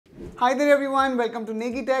Hi there everyone, welcome to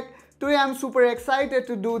Negi Tech. Today I'm super excited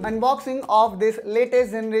to do unboxing of this latest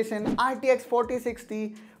generation RTX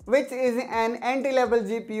 4060, which is an entry-level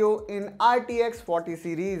GPU in RTX 40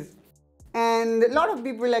 series. And a lot of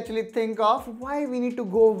people actually think of why we need to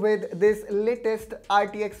go with this latest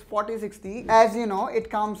RTX 4060. As you know, it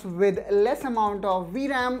comes with less amount of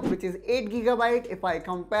VRAM, which is 8GB if I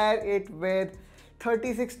compare it with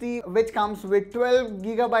 3060, which comes with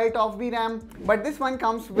 12GB of VRAM. But this one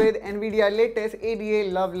comes with NVIDIA latest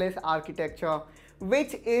ADA Loveless architecture,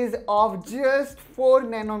 which is of just 4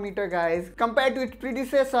 nanometer guys, compared to its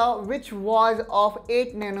predecessor which was of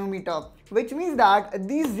 8 nanometer, which means that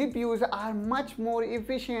these GPUs are much more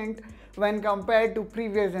efficient when compared to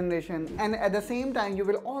previous generation. And at the same time, you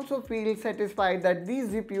will also feel satisfied that these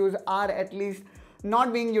GPUs are at least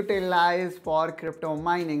not being utilized for crypto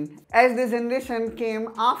mining, as this generation came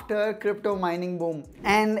after crypto mining boom.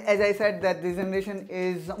 And as I said, that this generation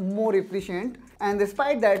is more efficient, and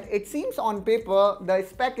despite that, it seems on paper the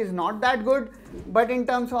spec is not that good, but in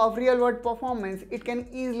terms of real world performance, it can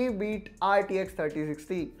easily beat RTX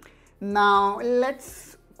 3060. Now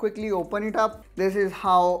let's quickly open it up. This is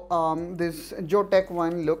how this ZOTAC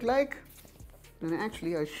one look like, and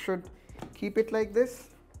actually I should keep it like this.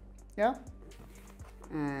 Yeah.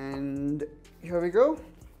 And here we go.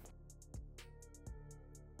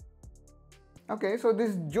 Okay, so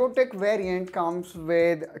this ZOTAC variant comes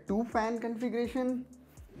with a 2-fan configuration,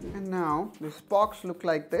 and now this box look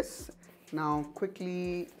like this. Now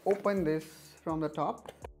quickly open this from the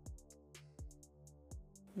top.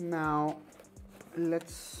 Now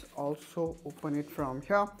let's also open it from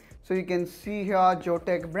here. So you can see here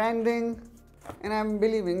ZOTAC branding, and I'm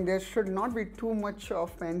believing there should not be too much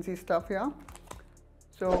of fancy stuff here.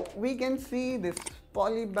 So we can see this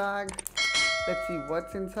poly bag. Let's see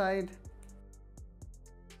what's inside.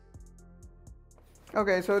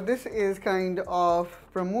 Okay, so this is kind of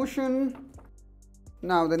promotion.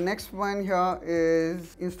 Now the next one here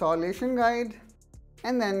is installation guide.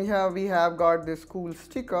 And then here we have got this cool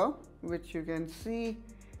sticker, which you can see.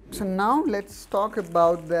 So now let's talk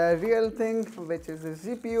about the real thing, which is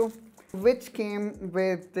the GPU, which came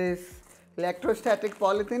with this electrostatic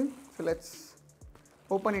polythene. So let's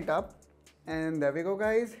open it up, and there we go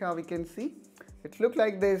guys. Here we can see it look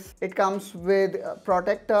like this. It comes with a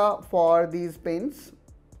protector for these pins,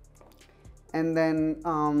 and then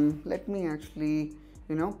let me actually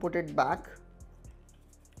put it back,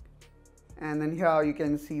 and then here you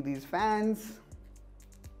can see these fans,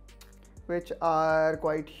 which are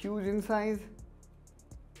quite huge in size.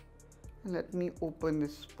 Let me open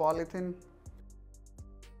this polythene.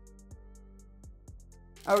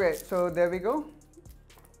 Okay, so there we go.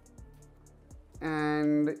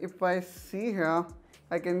 And if I see here,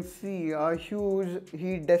 I can see a huge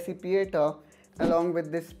heat dissipator along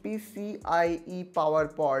with this PCIe power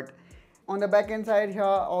port. On the back end side here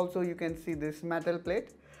also you can see this metal plate,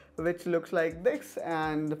 which looks like this,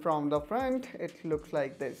 and from the front it looks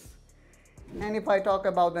like this. And if I talk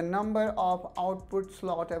about the number of output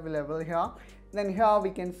slot available here, then here we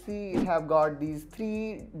can see it have got these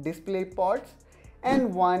 3 display ports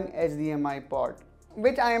and 1 HDMI port,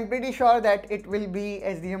 which I am pretty sure that it will be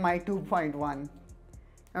HDMI 2.1.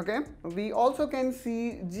 Okay, we also can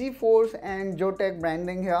see GeForce and ZOTAC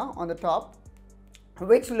branding here on the top,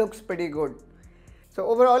 which looks pretty good. So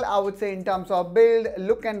overall, I would say in terms of build,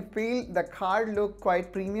 look and feel, the card look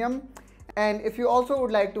quite premium. And if you also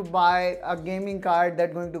would like to buy a gaming card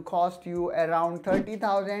that's going to cost you around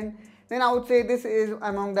 30,000, then I would say this is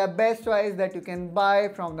among the best choice that you can buy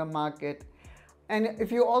from the market. And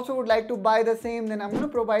if you also would like to buy the same, then I'm going to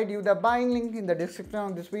provide you the buying link in the description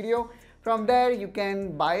of this video. From there you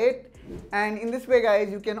can buy it, and in this way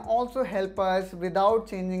guys, you can also help us without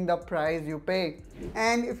changing the price you pay.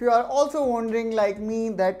 And if you are also wondering like me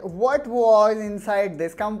that what was inside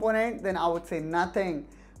this component, then I would say nothing.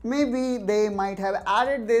 Maybe they might have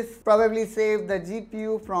added this, probably saved the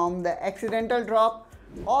GPU from the accidental drop,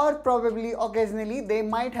 or probably occasionally they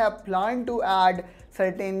might have planned to add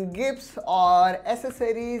certain gifts or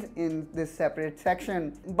accessories in this separate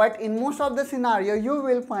section. But in most of the scenario, you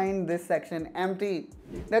will find this section empty.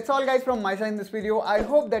 That's all guys from my side in this video. I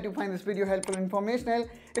hope that you find this video helpful and informational.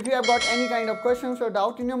 If you have got any kind of questions or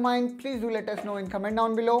doubt in your mind, please do let us know in comment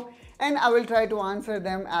down below, and I will try to answer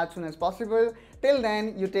them as soon as possible. Till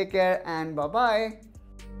then, you take care and bye bye.